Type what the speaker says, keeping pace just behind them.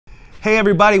Hey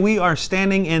everybody, we are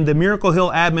standing in the Miracle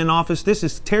Hill admin office. This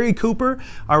is Terry Cooper,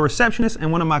 our receptionist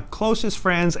and one of my closest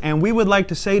friends, and we would like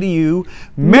to say to you,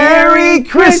 Merry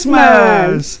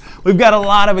Christmas! We've got a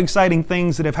lot of exciting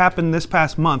things that have happened this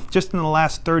past month. Just in the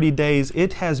last 30 days,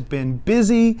 it has been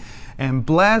busy and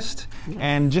blessed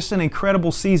and just an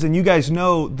incredible season. You guys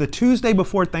know the Tuesday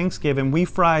before Thanksgiving, we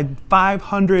fried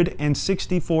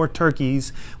 564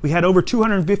 turkeys. We had over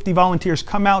 250 volunteers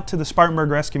come out to the Spartanburg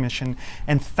Rescue Mission,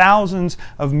 and thousands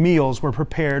of meals were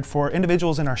prepared for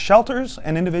individuals in our shelters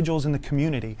and individuals in the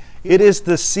community. It is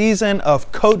the season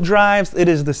of coat drives. It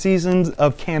is the season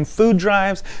of canned food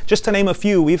drives. Just to name a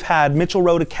few, we've had Mitchell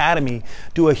Road Academy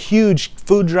do a huge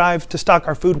food drive to stock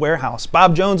our food warehouse.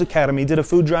 Bob Jones Academy did a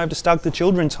food drive to stock the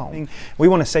children's home. We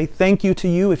want to say thank you to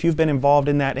you if you've been involved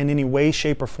in that in any way,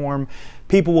 shape, or form.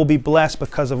 People will be blessed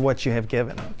because of what you have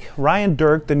given. Ryan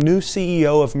Dirk, the new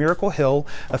CEO of Miracle Hill,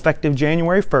 effective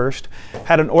January 1st,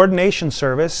 had an ordination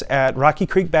service at Rocky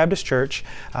Creek Baptist Church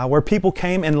where people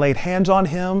came and laid hands on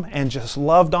him and just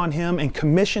loved on him and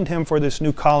commissioned him for this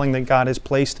new calling that God has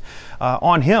placed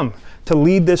on him to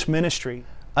lead this ministry.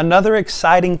 Another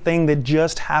exciting thing that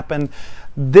just happened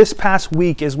this past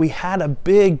week is we had a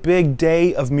big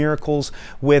day of miracles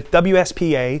with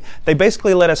WSPA. They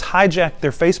basically let us hijack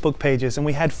their Facebook pages, and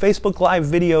we had Facebook Live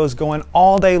videos going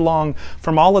all day long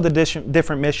from all of the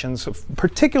different missions.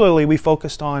 Particularly, we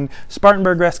focused on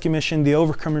Spartanburg Rescue Mission, the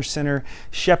Overcomers Center,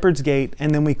 Shepherd's Gate,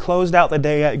 and then we closed out the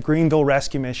day at Greenville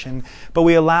Rescue Mission. But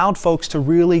we allowed folks to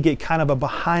really get kind of a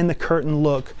behind-the-curtain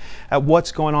look at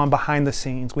what's going on behind the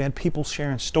scenes. We had people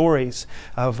sharing stories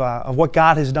of what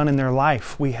God has done in their life.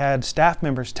 We had staff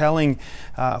members telling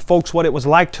folks what it was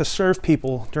like to serve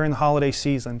people during the holiday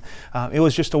season. It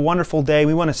was just a wonderful day.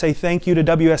 We want to say thank you to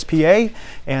WSPA,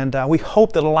 and we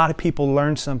hope that a lot of people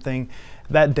learned something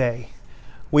that day.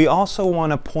 We also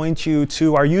want to point you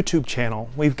to our YouTube channel.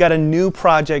 We've got a new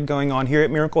project going on here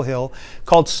at Miracle Hill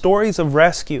called Stories of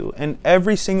Rescue, and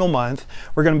every single month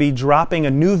we're going to be dropping a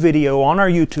new video on our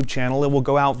YouTube channel. It will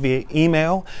go out via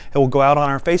email, it will go out on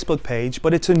our Facebook page,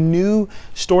 but it's a new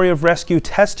story of rescue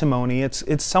testimony.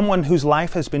 It's someone whose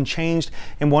life has been changed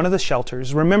in one of the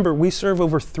shelters. Remember, we serve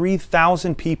over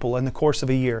 3,000 people in the course of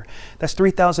a year. That's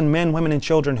 3,000 men, women, and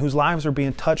children whose lives are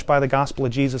being touched by the gospel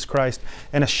of Jesus Christ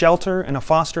in a shelter, in a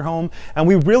foster home, and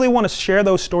we really want to share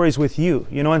those stories with you.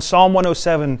 You know, in Psalm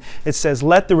 107 it says,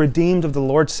 "Let the redeemed of the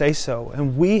Lord say so,"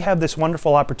 and we have this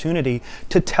wonderful opportunity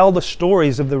to tell the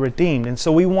stories of the redeemed, and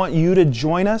so we want you to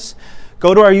join us.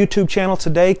 Go to our YouTube channel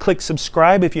today, click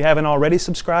subscribe if you haven't already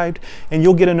subscribed, and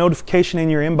you'll get a notification in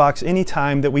your inbox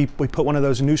anytime that we put one of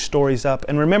those new stories up.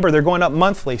 And remember, they're going up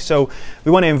monthly, so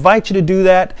we want to invite you to do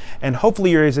that, and hopefully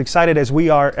you're as excited as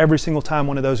we are every single time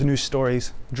one of those new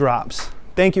stories drops.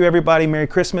 Thank you, everybody. Merry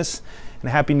Christmas and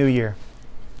a Happy New Year.